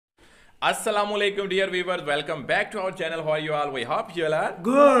Assalamualaikum dear viewers, welcome back to our channel. How are you all? We hope you all are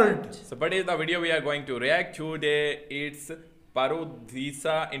good. So what is the video we are going to react today? It's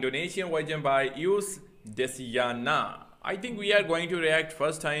Parudheesa Indonesian version by Euis Desyana. I think we are going to react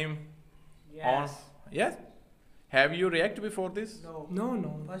first time on. Yes? Have you reacted before this?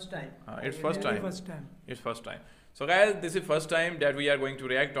 No. First time. It's first time. First time. It's first time. So guys, this is first time that we are going to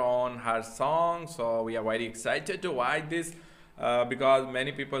react on her song. So we are very excited to watch this because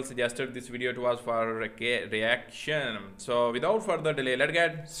many people suggested this video to us for reaction. So without further delay, let's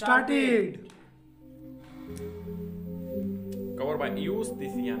get Started. Cover by Euis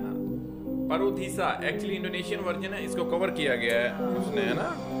Desyana. Parudheesa actually Indonesian version है, इसको cover किया गया है उसने, है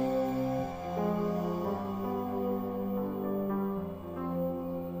ना?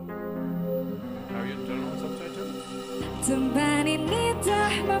 Tempat ini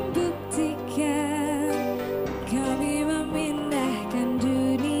telah membuktikan kami memindahkan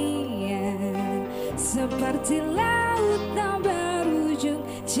dunia seperti laut tak berujung,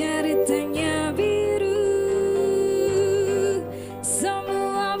 ceritanya biru.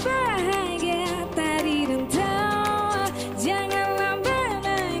 Semua bahagia tadi dan tawa, janganlah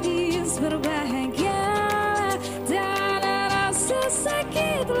menangis, berbahagia. Tak ada rasa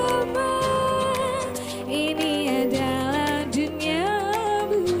sakit lupa. Ini adalah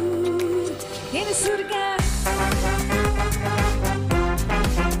duniamu, ini surga.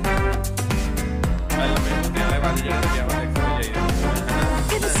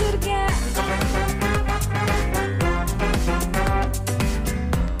 Ini surga.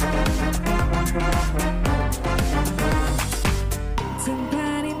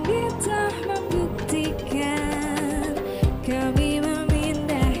 Tempat ini telah membuktikan kami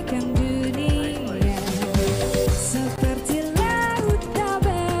memindahkan dunia seperti laut tak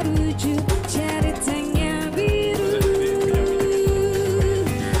berujung, ceritanya biru.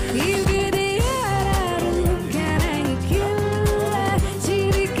 Ibu diararum karena gila,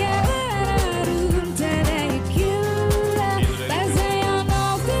 ciri kararum tanah gila. Bazaya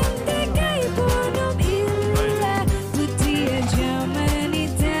novin tegai punum illa, putri zaman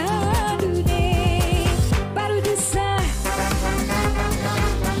itadune. Parudheesa.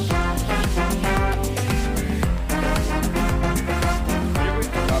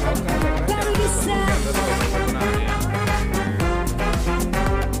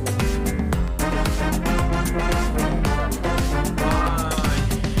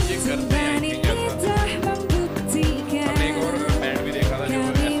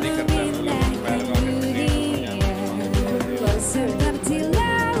 Seperti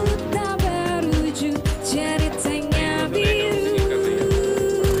laut tak berujung, ceritanya biru.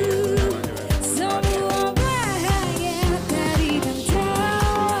 Semua bahagia tadi dan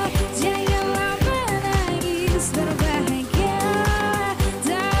tawa, janganlah menangis, berbahagia.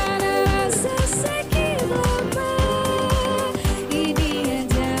 Tak ada rasa sakit lupa. Ini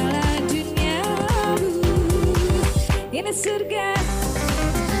adalah duniamu, ini surga.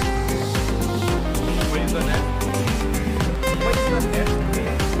 What is the next? What is the next?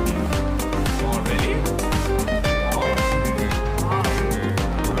 Oh, really? Oh.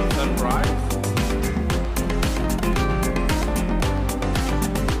 I'm surprised.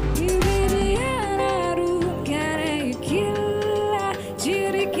 Ibu diararum karena gila,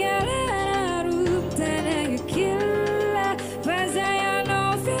 ciri kararum tanah gila. Bazaya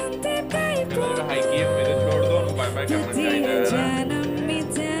novin tegai मेरा हाई की मेरे छोड़ दो bye bye करना चाहिए janam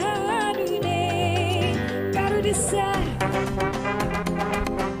itadune. Parudheesa.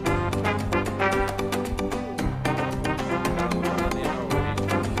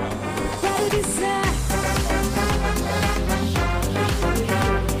 Parudheesa.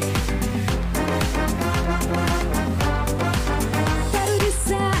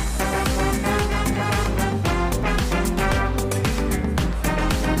 Parudheesa.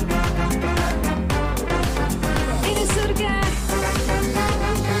 Ini surga.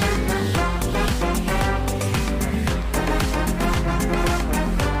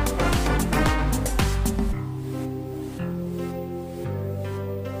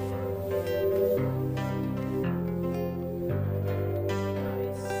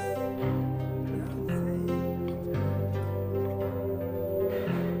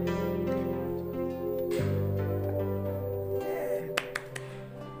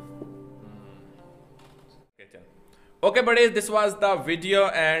 Okay buddies, this was the video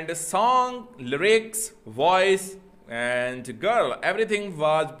and song, lyrics, voice and girl, everything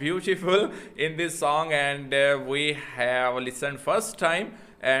was beautiful in this song and we have listened first time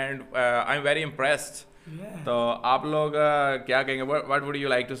and I'm very impressed. Yeah. तो आप लोग क्या कहेंगे? What would you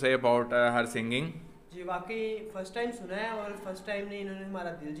like to say about her singing? जी वाकई first time सुना है और first time ने इन्होंने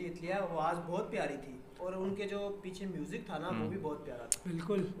हमारा दिल जीत लिया। आवाज़ बहुत प्यारी थी और उनके जो पीछे म्यूजिक था ना वो भी बहुत प्यारा था।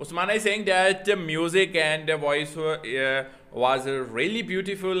 बिल्कुल। Usmana is saying that music and voice was really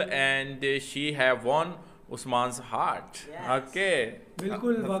beautiful and she have won Usman's heart. Yes. Okay.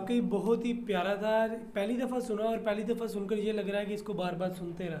 बिल्कुल वाकई बहुत ही प्यारा था। पहली दफ़ा सुना और पहली दफ़ा सुनकर ये लग रहा है कि इसको बार बार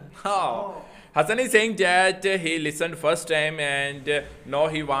सुनते रहा। Oh. Hassan is saying that he listened first time and now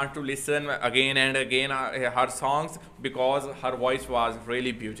he wants to listen again and again her songs because her voice was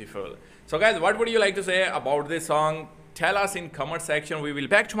really beautiful. So guys, what would you like to say about this song? Tell us in comment section. We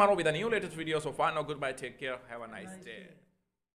will back tomorrow with a new latest video. So far now, goodbye, take care, have a nice day.